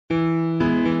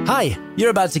Hi, you're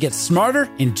about to get smarter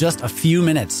in just a few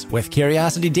minutes with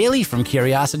Curiosity Daily from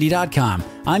Curiosity.com.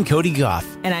 I'm Cody Goff.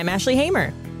 And I'm Ashley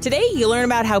Hamer. Today, you'll learn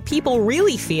about how people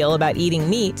really feel about eating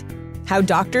meat, how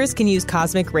doctors can use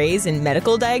cosmic rays in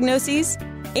medical diagnoses,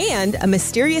 and a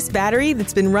mysterious battery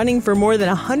that's been running for more than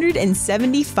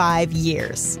 175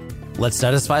 years. Let's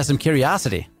satisfy some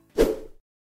curiosity.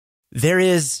 There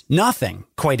is nothing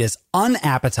quite as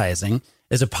unappetizing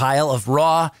as a pile of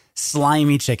raw,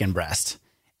 slimy chicken breast.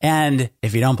 And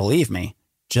if you don't believe me,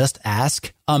 just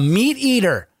ask a meat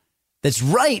eater. That's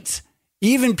right.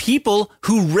 Even people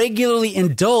who regularly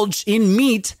indulge in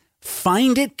meat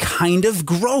find it kind of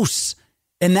gross.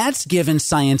 And that's given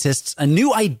scientists a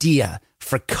new idea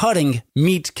for cutting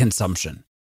meat consumption.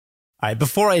 All right,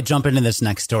 before I jump into this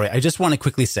next story, I just want to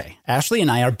quickly say, Ashley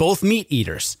and I are both meat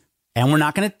eaters. And we're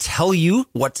not going to tell you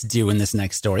what to do in this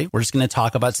next story. We're just going to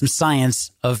talk about some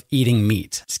science of eating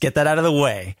meat. Just get that out of the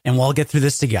way, and we'll get through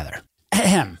this together.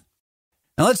 Ahem.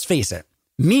 Now, let's face it.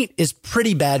 Meat is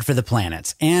pretty bad for the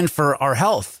planet and for our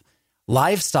health.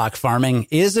 Livestock farming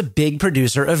is a big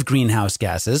producer of greenhouse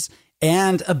gases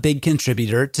and a big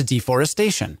contributor to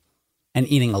deforestation. And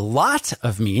eating a lot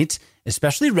of meat,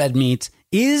 especially red meat,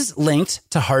 is linked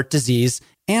to heart disease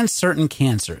and certain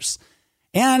cancers.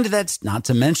 And that's not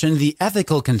to mention the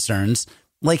ethical concerns,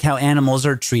 like how animals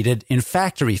are treated in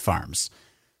factory farms.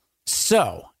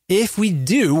 So, if we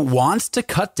do want to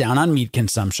cut down on meat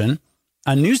consumption,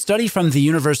 a new study from the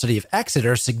University of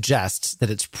Exeter suggests that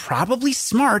it's probably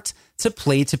smart to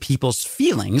play to people's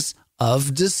feelings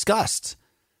of disgust.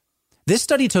 This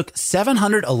study took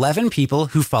 711 people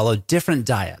who followed different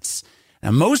diets.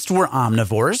 Now, most were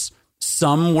omnivores,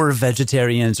 some were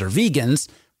vegetarians or vegans,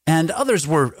 and others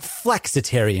were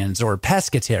flexitarians or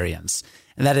pescatarians,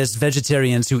 and that is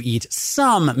vegetarians who eat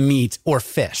some meat or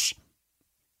fish.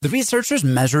 The researchers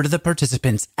measured the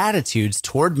participants' attitudes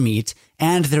toward meat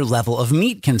and their level of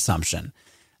meat consumption.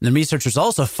 And the researchers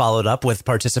also followed up with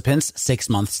participants 6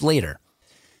 months later.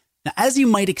 Now, as you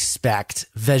might expect,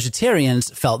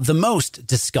 vegetarians felt the most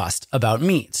disgust about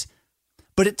meat.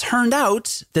 But it turned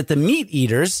out that the meat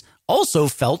eaters also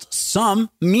felt some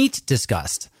meat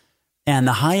disgust. And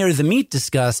the higher the meat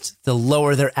disgust, the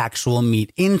lower their actual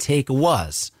meat intake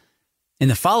was. In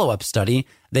the follow-up study,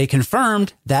 they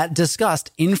confirmed that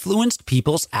disgust influenced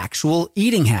people's actual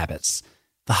eating habits.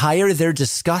 The higher their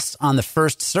disgust on the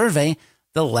first survey,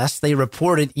 the less they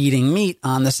reported eating meat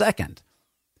on the second.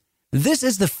 This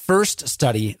is the first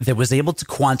study that was able to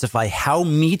quantify how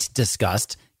meat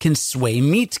disgust can sway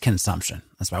meat consumption.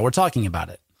 That's why we're talking about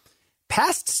it.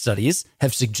 Past studies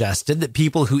have suggested that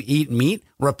people who eat meat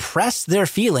repress their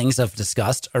feelings of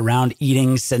disgust around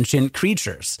eating sentient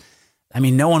creatures. I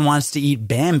mean, no one wants to eat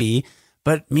Bambi,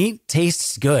 but meat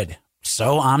tastes good.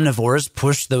 So omnivores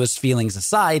push those feelings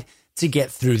aside to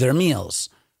get through their meals.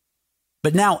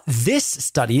 But now this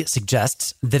study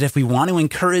suggests that if we want to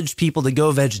encourage people to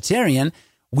go vegetarian,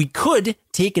 we could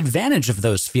take advantage of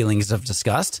those feelings of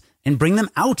disgust and bring them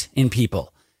out in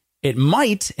people. It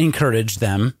might encourage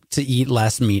them to eat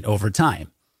less meat over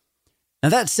time. Now,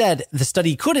 that said, the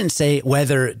study couldn't say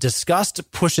whether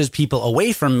disgust pushes people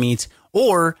away from meat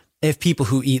or if people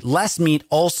who eat less meat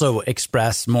also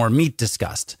express more meat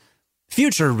disgust.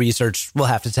 Future research will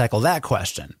have to tackle that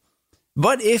question.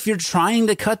 But if you're trying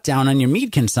to cut down on your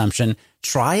meat consumption,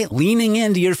 try leaning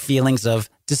into your feelings of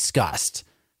disgust.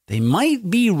 They might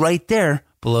be right there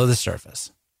below the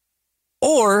surface.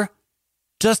 Or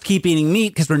just keep eating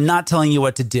meat because we're not telling you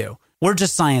what to do. We're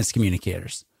just science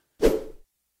communicators.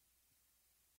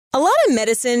 A lot of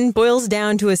medicine boils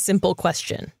down to a simple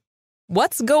question.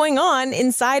 What's going on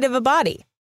inside of a body?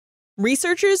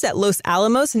 Researchers at Los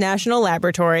Alamos National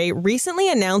Laboratory recently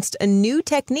announced a new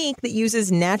technique that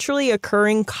uses naturally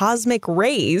occurring cosmic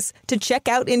rays to check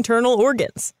out internal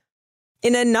organs.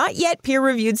 In a not yet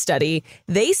peer-reviewed study,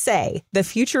 they say the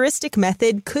futuristic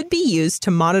method could be used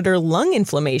to monitor lung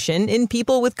inflammation in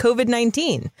people with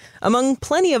COVID-19, among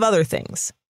plenty of other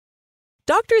things.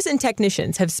 Doctors and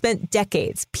technicians have spent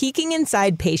decades peeking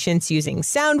inside patients using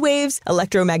sound waves,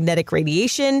 electromagnetic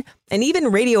radiation, and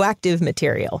even radioactive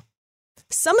material.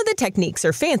 Some of the techniques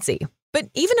are fancy, but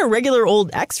even a regular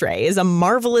old X-ray is a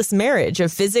marvelous marriage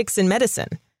of physics and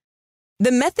medicine.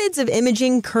 The methods of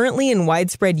imaging currently in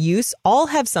widespread use all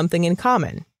have something in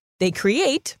common. They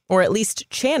create, or at least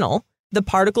channel, the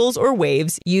particles or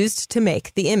waves used to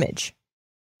make the image.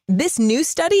 This new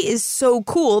study is so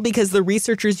cool because the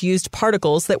researchers used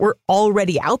particles that were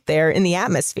already out there in the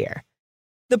atmosphere.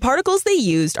 The particles they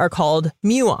used are called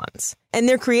muons, and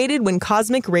they're created when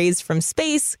cosmic rays from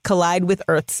space collide with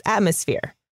Earth's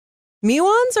atmosphere.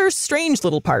 Muons are strange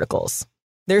little particles.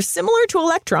 They're similar to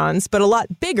electrons, but a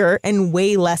lot bigger and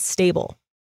way less stable.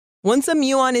 Once a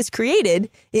muon is created,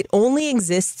 it only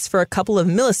exists for a couple of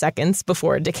milliseconds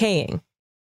before decaying.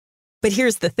 But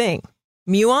here's the thing.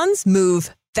 Muons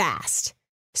move fast.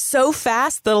 So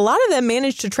fast that a lot of them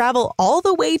manage to travel all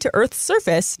the way to Earth's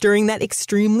surface during that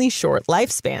extremely short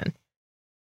lifespan.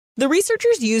 The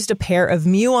researchers used a pair of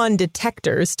muon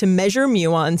detectors to measure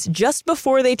muons just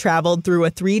before they traveled through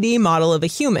a 3D model of a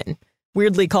human,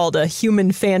 weirdly called a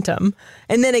human phantom,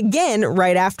 and then again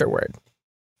right afterward.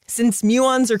 Since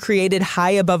muons are created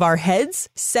high above our heads,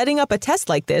 setting up a test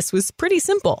like this was pretty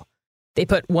simple. They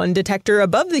put one detector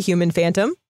above the human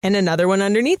phantom and another one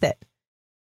underneath it.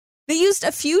 They used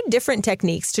a few different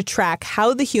techniques to track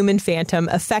how the human phantom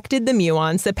affected the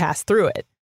muons that passed through it.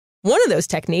 One of those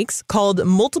techniques, called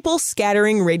multiple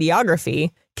scattering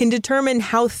radiography, can determine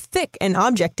how thick an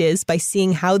object is by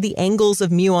seeing how the angles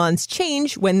of muons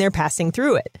change when they're passing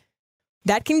through it.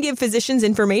 That can give physicians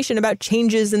information about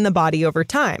changes in the body over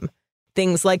time,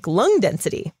 things like lung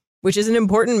density, which is an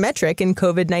important metric in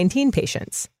COVID-19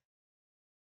 patients.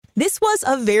 This was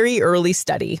a very early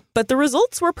study, but the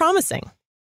results were promising.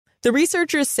 The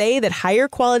researchers say that higher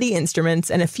quality instruments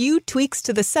and a few tweaks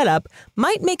to the setup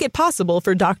might make it possible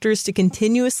for doctors to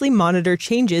continuously monitor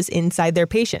changes inside their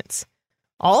patients,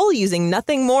 all using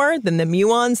nothing more than the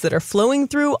muons that are flowing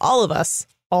through all of us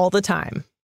all the time.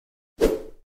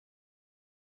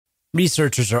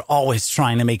 Researchers are always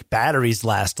trying to make batteries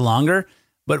last longer,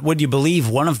 but would you believe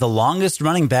one of the longest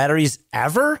running batteries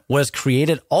ever was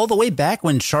created all the way back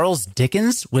when Charles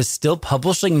Dickens was still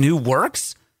publishing new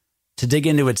works? To dig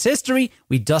into its history,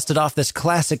 we dusted off this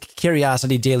classic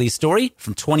Curiosity Daily story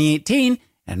from 2018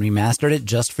 and remastered it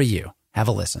just for you. Have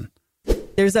a listen.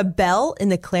 There's a bell in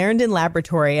the Clarendon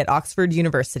Laboratory at Oxford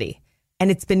University,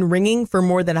 and it's been ringing for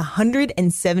more than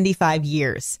 175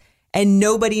 years, and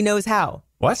nobody knows how.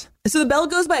 What? So the bell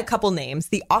goes by a couple names,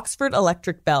 the Oxford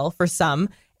Electric Bell for some,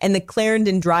 and the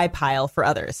Clarendon Dry Pile for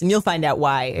others. And you'll find out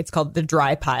why it's called the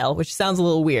Dry Pile, which sounds a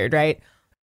little weird, right?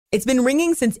 It's been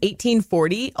ringing since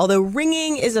 1840, although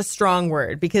ringing is a strong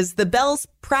word because the bell's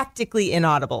practically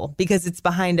inaudible because it's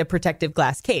behind a protective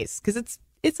glass case because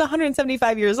it's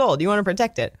 175 years old. You want to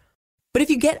protect it. But if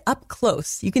you get up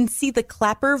close, you can see the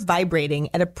clapper vibrating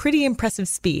at a pretty impressive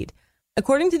speed.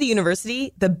 According to the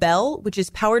university, the bell, which is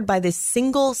powered by this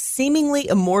single, seemingly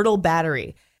immortal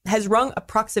battery, has rung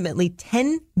approximately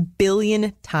 10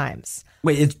 billion times.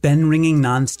 Wait, it's been ringing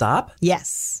nonstop?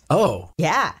 Yes. Oh.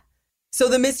 Yeah. So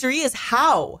the mystery is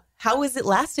how? How has it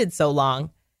lasted so long?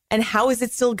 And how is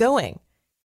it still going?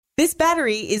 This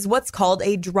battery is what's called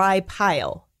a dry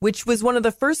pile, which was one of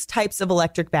the first types of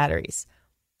electric batteries.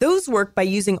 Those work by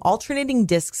using alternating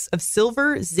disks of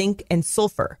silver, zinc, and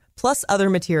sulfur, plus other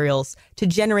materials, to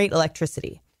generate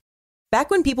electricity.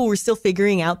 Back when people were still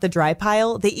figuring out the dry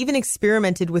pile, they even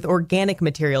experimented with organic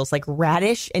materials like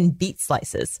radish and beet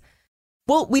slices.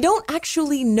 Well, we don't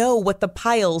actually know what the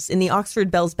piles in the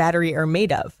Oxford Bell's battery are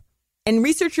made of. And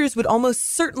researchers would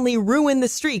almost certainly ruin the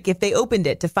streak if they opened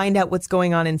it to find out what's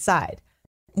going on inside.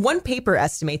 One paper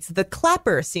estimates that the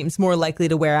clapper seems more likely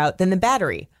to wear out than the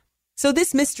battery. So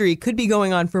this mystery could be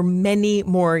going on for many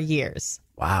more years.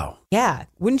 Wow. Yeah.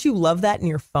 Wouldn't you love that in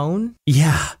your phone?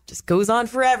 Yeah. Just goes on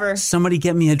forever. Somebody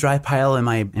get me a dry pile in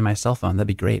my cell phone. That'd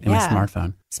be great. In my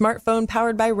smartphone. Smartphone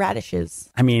powered by radishes.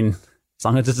 I mean, as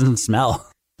long as it doesn't smell.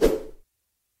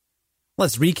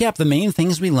 Let's recap the main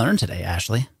things we learned today,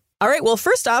 Ashley. All right. Well,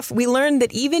 first off, we learned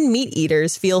that even meat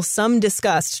eaters feel some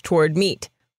disgust toward meat.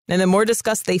 And the more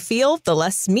disgust they feel, the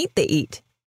less meat they eat.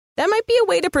 That might be a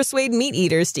way to persuade meat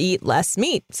eaters to eat less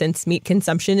meat, since meat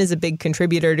consumption is a big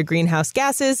contributor to greenhouse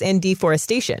gases and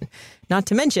deforestation, not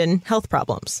to mention health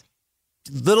problems.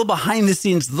 Little behind the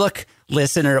scenes look,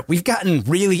 listener, we've gotten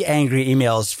really angry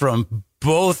emails from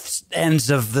both ends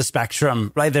of the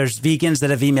spectrum, right? There's vegans that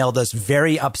have emailed us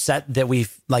very upset that we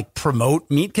promote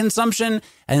meat consumption,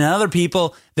 and other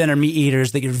people that are meat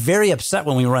eaters that get very upset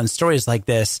when we run stories like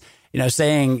this,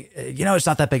 saying, it's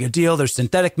not that big a deal. There's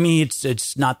synthetic meats.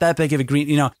 It's not that big of a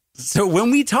green, So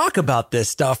when we talk about this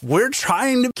stuff, we're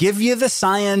trying to give you the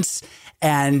science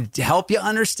and help you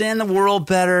understand the world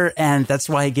better. And that's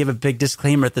why I gave a big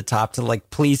disclaimer at the top to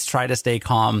please try to stay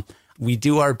calm. We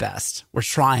do our best. We're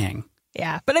trying.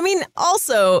 Yeah. But I mean,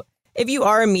 also, if you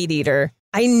are a meat eater,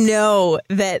 I know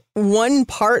that one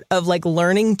part of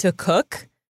learning to cook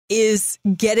is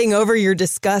getting over your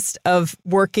disgust of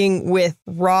working with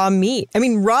raw meat. I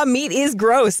mean, raw meat is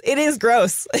gross. It is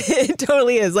gross. It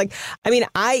totally is.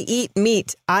 I eat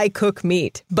meat. I cook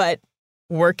meat. But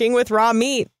working with raw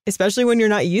meat, especially when you're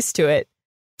not used to it,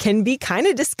 can be kind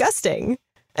of disgusting.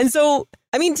 And so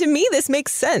I mean, to me, this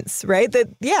makes sense, right? That,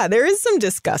 yeah, there is some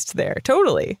disgust there.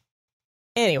 Totally.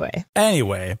 Anyway.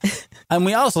 And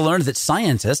we also learned that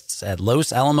scientists at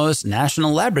Los Alamos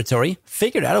National Laboratory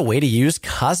figured out a way to use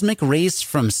cosmic rays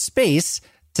from space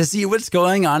to see what's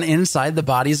going on inside the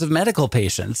bodies of medical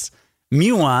patients.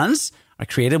 Muons are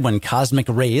created when cosmic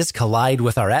rays collide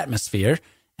with our atmosphere,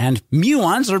 and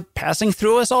muons are passing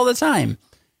through us all the time.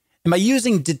 And by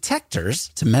using detectors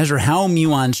to measure how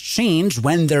muons change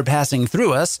when they're passing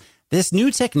through us, this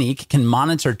new technique can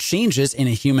monitor changes in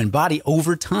a human body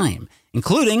over time,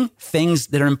 including things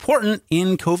that are important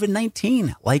in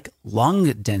COVID-19, like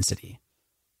lung density.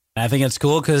 And I think it's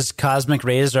cool because cosmic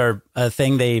rays are a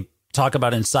thing they talk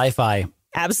about in sci-fi.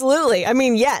 Absolutely. I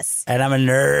mean, yes. And I'm a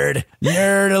nerd.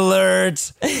 Nerd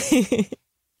alert.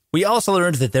 We also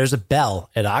learned that there's a bell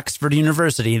at Oxford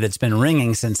University that's been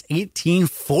ringing since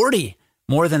 1840,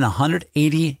 more than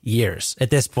 180 years at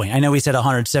this point. I know we said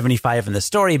 175 in the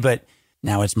story, but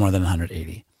now it's more than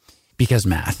 180 because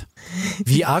math.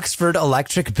 The Oxford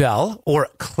Electric Bell, or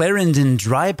Clarendon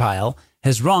Dry Pile,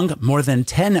 has rung more than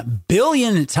 10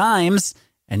 billion times,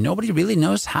 and nobody really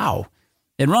knows how.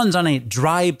 It runs on a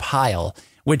dry pile,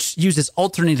 which uses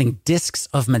alternating disks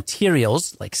of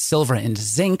materials like silver and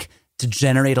zinc to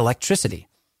generate electricity.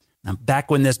 Now, back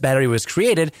when this battery was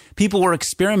created, people were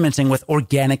experimenting with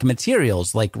organic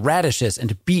materials like radishes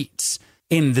and beets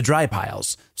in the dry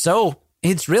piles. So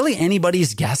it's really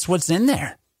anybody's guess what's in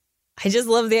there. I just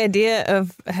love the idea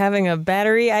of having a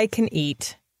battery I can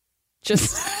eat.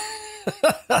 Just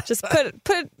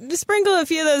sprinkle a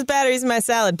few of those batteries in my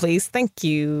salad, please. Thank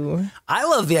you. I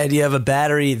love the idea of a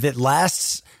battery that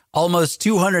lasts almost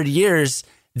 200 years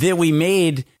that we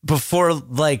made before,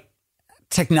 like,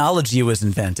 technology was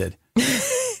invented.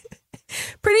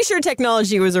 Pretty sure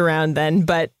technology was around then,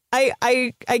 but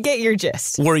I get your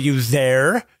gist. Were you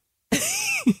there?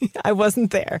 I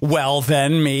wasn't there. Well,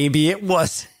 then maybe it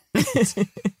wasn't.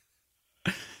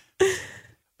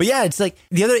 But yeah, it's like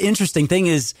the other interesting thing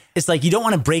is it's like you don't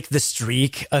want to break the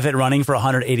streak of it running for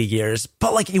 180 years,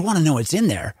 but like you want to know what's in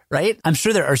there, right? I'm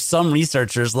sure there are some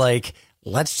researchers like,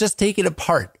 let's just take it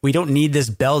apart. We don't need this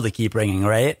bell to keep ringing,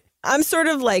 right? I'm sort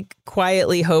of like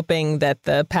quietly hoping that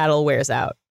the paddle wears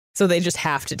out. So they just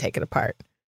have to take it apart.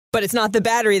 But it's not the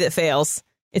battery that fails.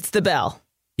 It's the bell.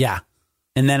 Yeah.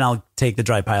 And then I'll take the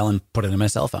dry pile and put it in my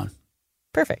cell phone.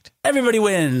 Perfect. Everybody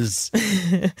wins.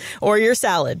 Or your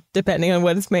salad, depending on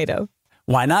what it's made of.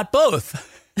 Why not both?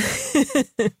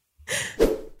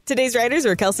 Today's writers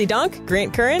are Kelsey Donk,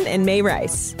 Grant Curran, and May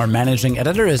Rice. Our managing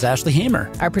editor is Ashley Hamer.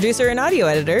 Our producer and audio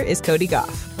editor is Cody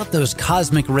Goff. Let those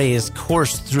cosmic rays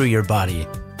course through your body.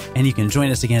 And you can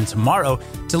join us again tomorrow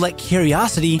to let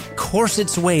curiosity course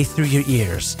its way through your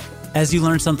ears as you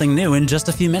learn something new in just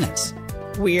a few minutes.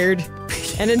 Weird.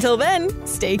 And until then,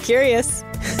 stay curious.